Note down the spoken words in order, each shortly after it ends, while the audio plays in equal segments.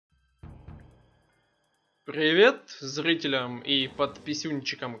Привет зрителям и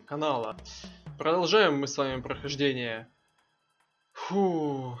подписюнчикам канала. Продолжаем мы с вами прохождение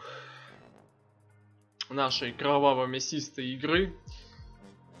нашей кроваво-мясистой игры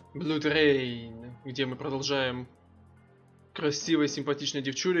BloodRayne, где мы продолжаем красивой, симпатичной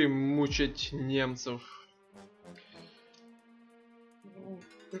девчулей мучить немцев.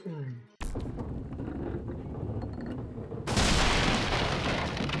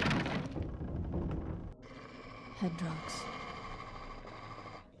 Hedrox.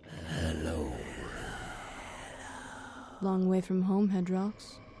 Hello. Long way from home,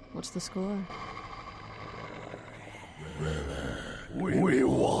 Hedrox. What's the score? We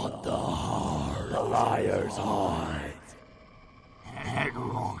want the heart. The liar's heart.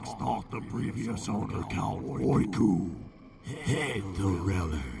 Hedrox thought the previous owner, Count Voiku, hid the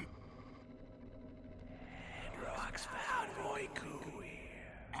relic. Hedrox found Voiku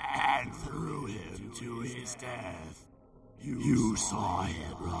and threw him to his death. You saw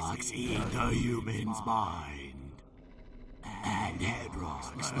Hedrox eat the human's mind. And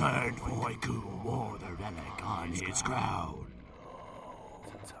Hedrox learned Voiku wore the relic on his crown.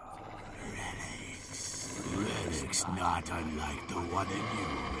 Relic's not unlike the one in you,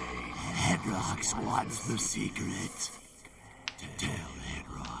 Reyne. Hedrox wants the secret. Tell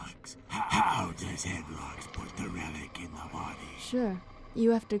Hedrox. How does Hedrox put the relic in the body? Sure.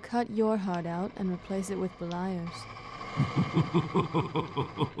 You have to cut your heart out and replace it with Beliar's.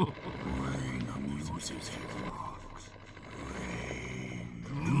 Reyne amuses Hedrox. Reyne,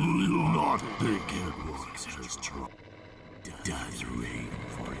 do you not think Hedrox has tried? Does Reyne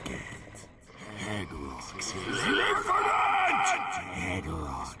forget? Hedrox is infinite!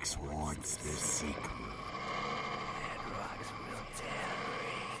 Hedrox wants the secret. Hedrox will tear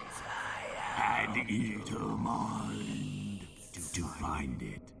Reyne's eye out and eat her mind to find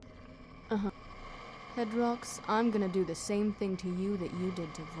it. Hedrox, I'm gonna do the same thing to you that you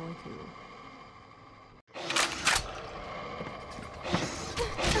did to Voiku.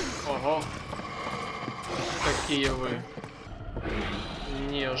 Ого, какие вы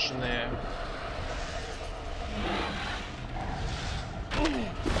нежные.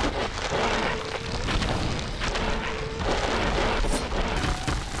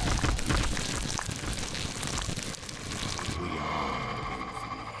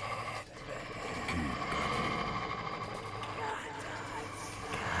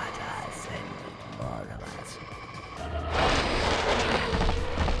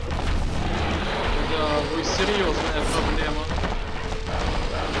 Серьезная проблема.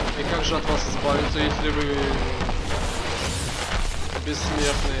 И как же от вас избавиться, если вы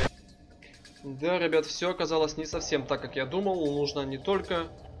бессмертные? Да, ребят, все оказалось не совсем так, как я думал. Нужно не только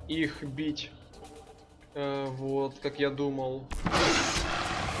их бить, вот, как я думал,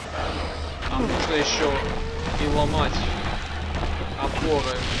 а нужно еще и ломать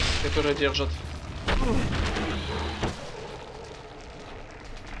опоры, которые держат.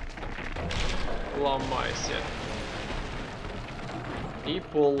 Ломайся. И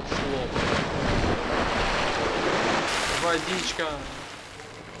пол сломан. Водичка.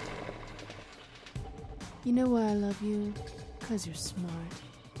 You know why I love you? 'Cause you're smart.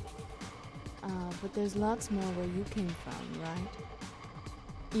 But there's lots more where you came from, right?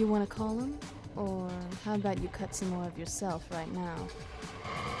 You wanna call them? Or how about you cut some more of yourself right now?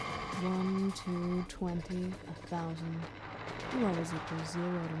 1, 2, 20, 1,000. You always equal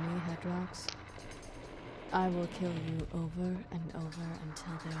 0 to me, Hedrox. I will kill you over and over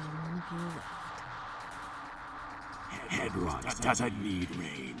until there are none of you left. Hedrox doesn't need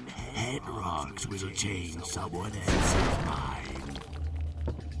Reyne. Hedrox will change someone else's mind.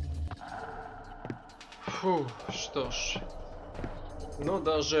 Фу, что ж. Но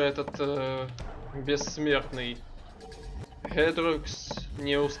даже этот бессмертный Hedrox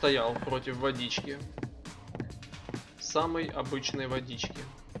не устоял против водички. Самой обычной водички.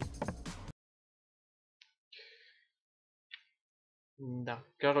 Да,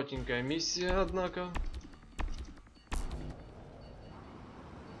 коротенькая миссия, однако.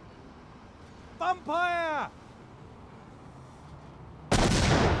 Vampire!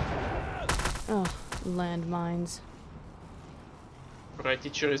 Oh, landmines.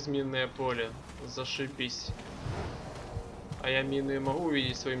 Пройти через минное поле. Зашибись. А я мины могу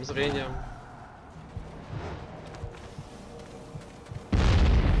увидеть своим зрением.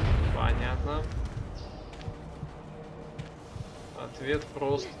 Понятно. Ответ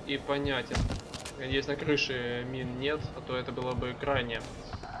прост и понятен. Надеюсь, на крыше мин нет, а то это было бы крайне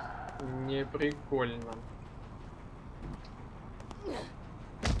неприкольно.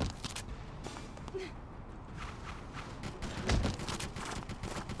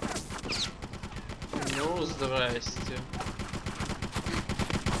 Ну, здрасте.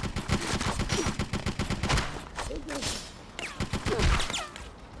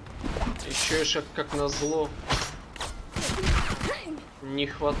 Еще и шаг, как назло,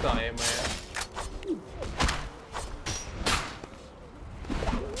 нехватаемое.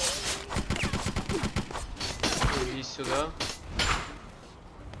 Иди сюда.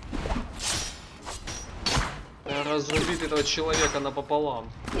 Разрубить этого человека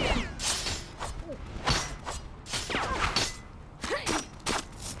напополам.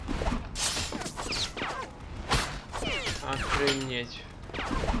 Охренеть.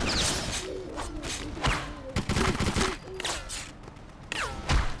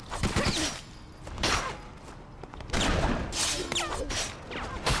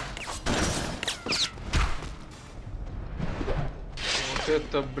 Вот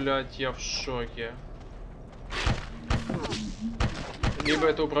это, блядь, я в шоке. Либо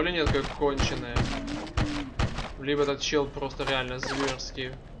это управление такое конченое, либо этот чел просто реально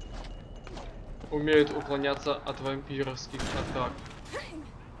зверский. Умеет уклоняться от вампировских атак.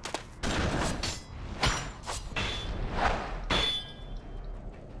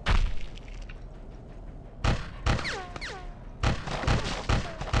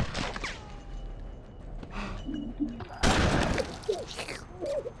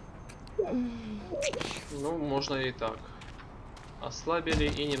 Ну, можно и так. Ослабили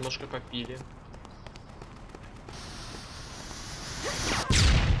и немножко попили.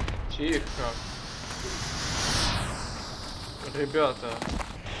 Тихо. Ребята,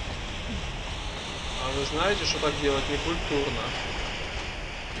 а вы знаете, что так делать некультурно?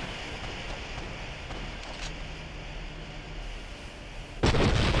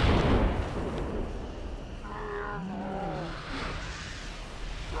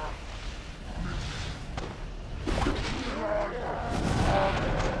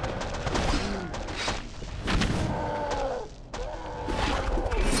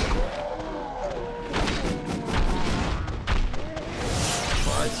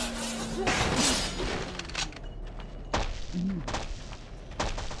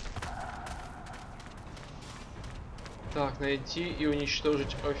 Так, найти и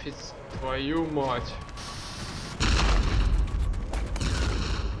уничтожить офис. Твою мать.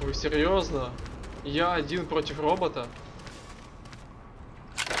 Вы серьезно? Я один против робота?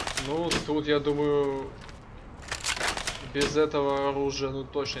 Ну, тут, я думаю, без этого оружия, ну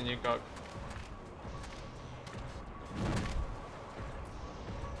точно никак.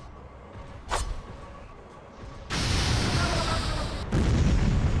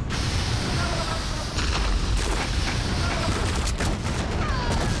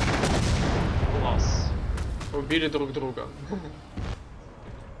 Убили друг друга.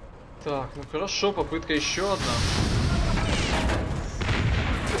 Так, ну хорошо, попытка еще одна.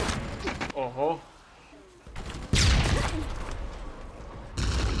 Ого.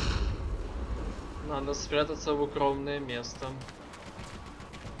 Надо спрятаться в укромное место.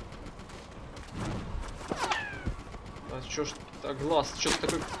 А чё ж так, глаз, чё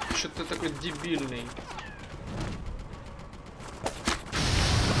ты такой дебильный?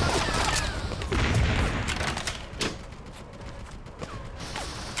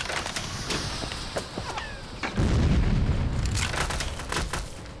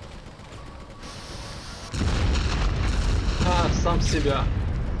 Сам себя.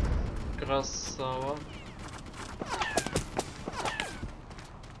 Красава.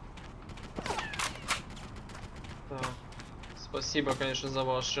 Так. Спасибо, конечно, за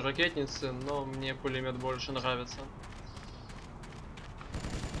ваши ракетницы, но мне пулемет больше нравится.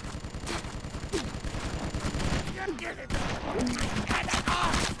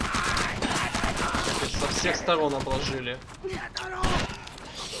 Со всех сторон обложили.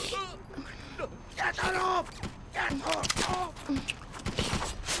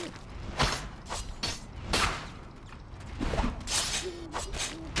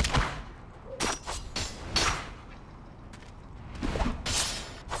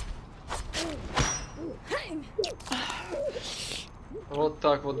 Вот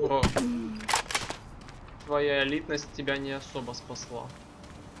так вот, бро. Твоя элитность тебя не особо спасла.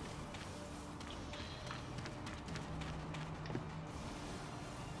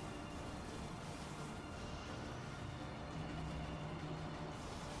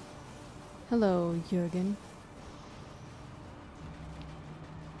 Hello, Jürgen.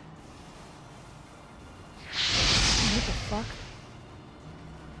 What the fuck?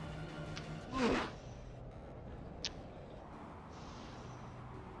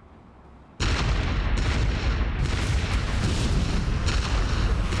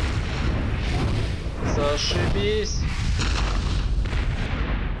 Зашибись.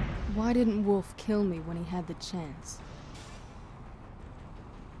 Why didn't Wolf kill me when he had the chance?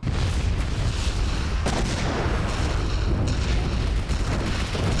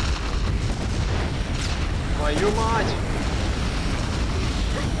 Твою мать!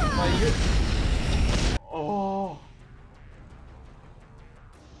 Твою... О!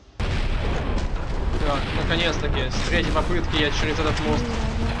 Так, наконец-таки, с третьей попытки я через этот мост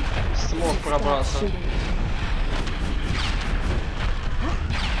смог пробраться.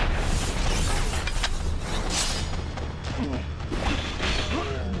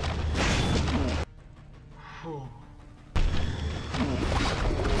 Фу.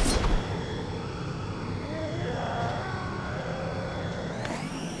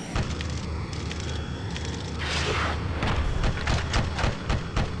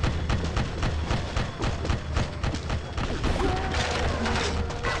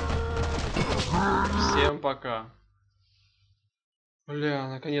 Всем пока. Бля,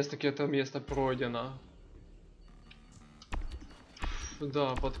 наконец-таки это место пройдено.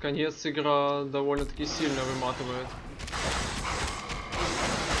 Да, под конец игра довольно-таки сильно выматывает.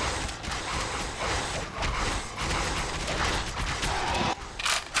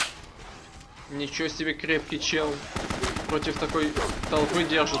 Ничего себе крепкий чел. Против такой толпы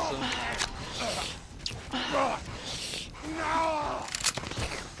держится.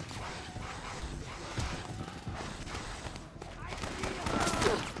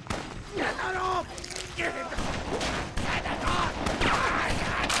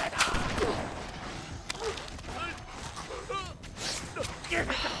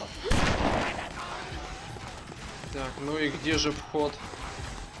 Так, ну и где же вход?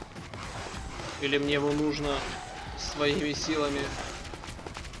 Или мне его нужно своими силами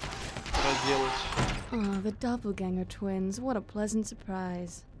проделать? Oh, the doppelganger twins. What a pleasant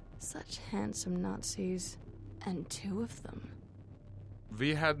surprise. Such handsome Nazis. And 2 of them.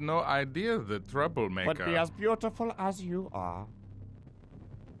 We had no idea the troublemaker. But be as beautiful as you are.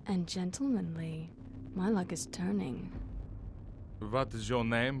 And gentlemanly. My luck is turning. What is your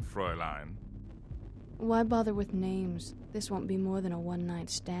name, Fräulein? Why bother with names? This won't be more than a one-night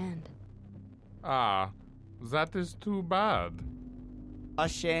stand. Ah, that is too bad. A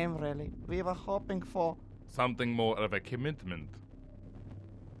shame, really. We were hoping for... Something more of a commitment.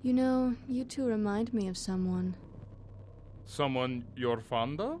 You know, you 2 remind me of someone. Someone you're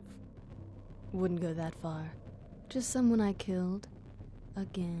fond of? Wouldn't go that far. Just someone I killed.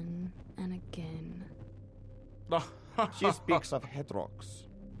 Again and again. She speaks of Hedrox.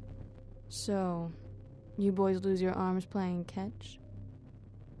 So, you boys lose your arms playing catch?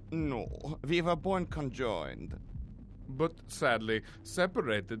 No, we were born conjoined. But sadly,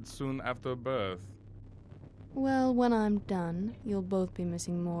 separated soon after birth. Well, when I'm done, you'll both be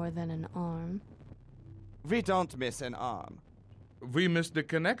missing more than an arm. We don't miss an arm. We missed the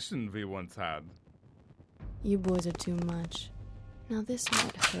connection we once had. You boys are too much. Now this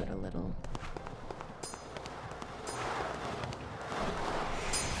might hurt a little.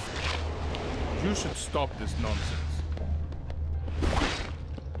 You should stop this nonsense.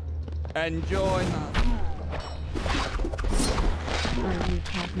 Enjoy now. Are you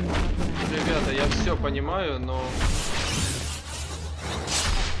talking about that? Ребята, я все понимаю, но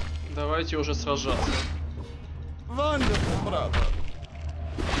давайте уже сражаться. Wonderful, brother.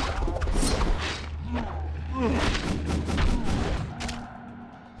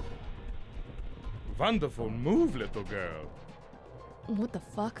 Wonderful move, little girl. What the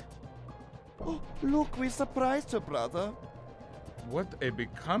fuck? Oh, look, we surprised her, brother. What a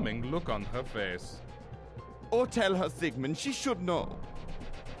becoming look on her face. Oh, tell her, Sigmund, she should know.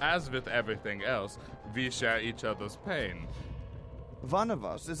 As with everything else, we share each other's pain. One of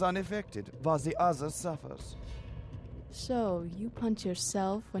us is unaffected, while the other suffers. So, you punch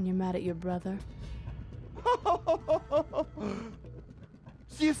yourself when you're mad at your brother?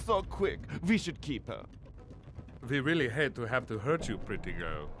 She's so quick, we should keep her. We really hate to have to hurt you, pretty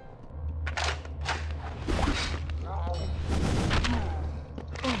girl.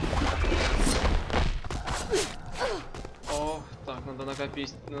 О, так, надо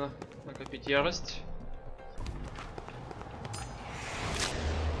накопить ярость.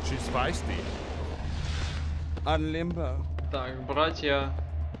 She's feisty. Unlimber. Так, братья.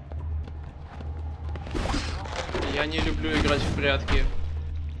 Я не люблю играть в прятки.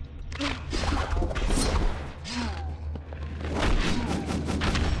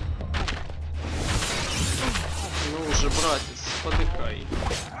 Ну уже, братец, подыхай.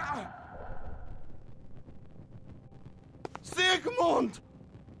 Sigmund!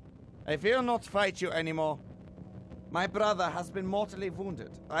 I will not fight you anymore. My brother has been mortally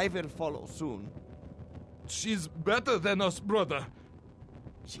wounded. I will follow soon. She's better than us, brother.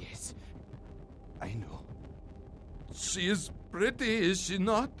 Yes, I know. She is pretty, is she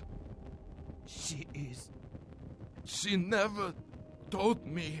not? She is. She never told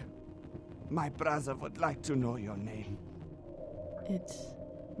me. My brother would like to know your name. It's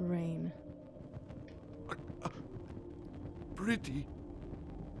Reyne. Pretty.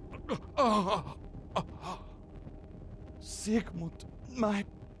 Sigmund, my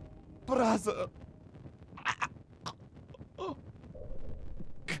brother.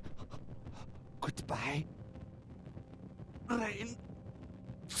 Goodbye, Reyne.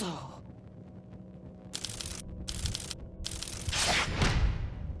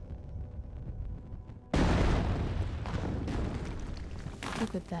 Who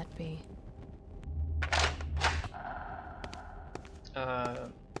could that be?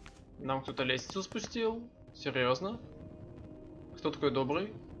 Нам кто-то лестницу спустил? Серьезно? Кто такой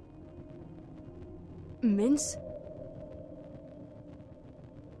добрый? Mince?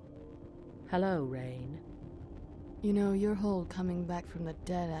 Hello, Reyne. You know, your whole coming back from the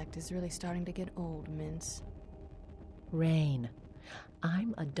dead act is really starting to get old, Mince. Reyne,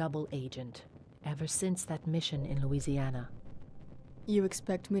 I'm a double agent ever since that mission in Louisiana. You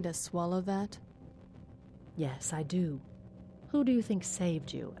expect me to swallow that? Yes, I do. Who do you think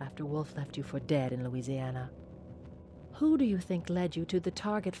saved you after Wolf left you for dead in Louisiana? Who do you think led you to the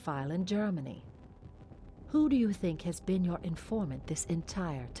target file in Germany? Who do you think has been your informant this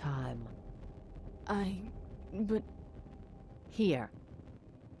entire time? But... Here.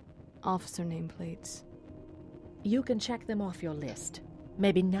 Officer nameplates. You can check them off your list.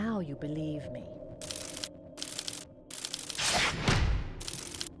 Maybe now you believe me.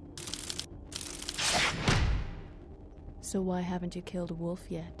 So why haven't you killed Wolf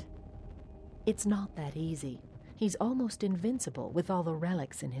yet? It's not that easy. He's almost invincible with all the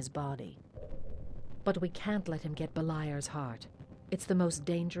relics in his body. But we can't let him get Beliar's heart. It's the most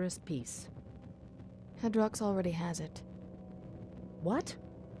dangerous piece. Hedrox already has it. What?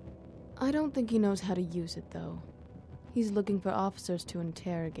 I don't think he knows how to use it, though. He's looking for officers to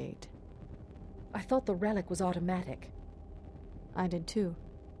interrogate. I thought the relic was automatic. I did too,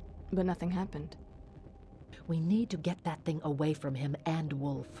 but nothing happened. We need to get that thing away from him and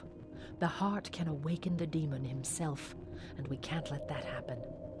Wolf. The heart can awaken the demon himself, and we can't let that happen.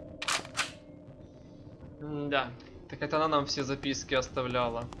 Да, так это она нам все записки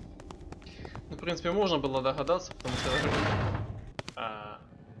оставляла. Ну, в принципе, можно было догадаться, потому что...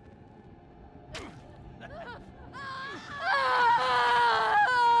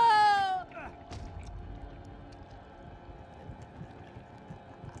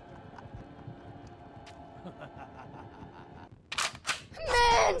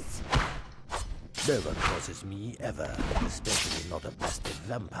 No one crosses me ever, especially not a blasted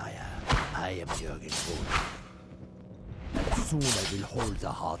vampire. I am Jürgen Wood. And soon I will hold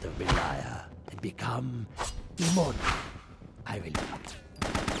the heart of Beliar and become immortal. I will...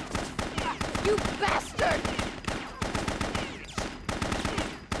 You bastard!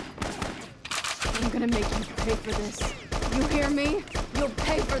 I'm gonna make you pay for this. You hear me? You'll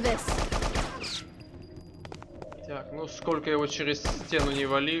pay for this! Так, ну сколько его через стену не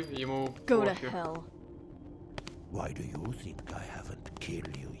вали, ему Go to пофиг. hell. Why do you think I haven't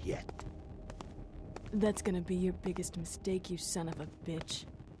killed you yet? That's gonna be your biggest mistake, you son of a bitch.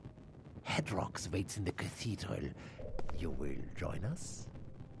 Hedrox waits in the cathedral. You will join us?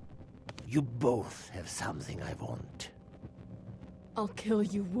 You both have something I want. I'll kill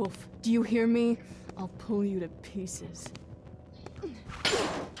you, Wolf. Do you hear me? I'll pull you to pieces.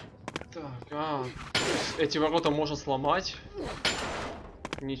 Так, эти ворота можно сломать.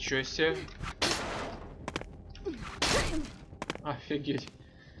 Ничего себе. Офигеть.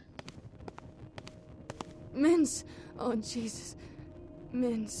 Mince! Oh, Jesus.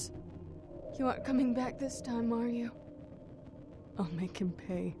 Mince. You aren't coming back this time, are you? I'll make him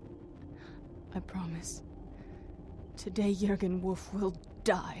pay. I promise. Today, Jürgen Wolf will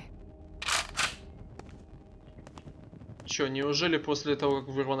die. Чё, неужели после того, как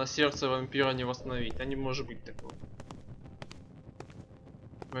вырвано сердце, вампира не восстановить? А не может быть такого.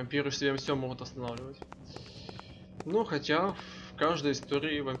 Вампиры в себе все могут останавливать. Ну, хотя в каждой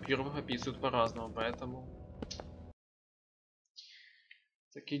истории вампиров описывают по-разному, поэтому...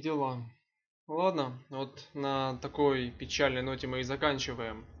 Такие дела. Ладно, вот на такой печальной ноте мы и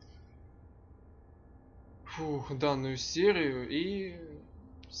заканчиваем данную серию, и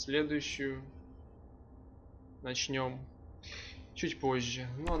следующую начнем чуть позже.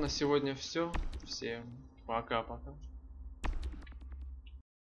 Ну а на сегодня все. Всем пока-пока.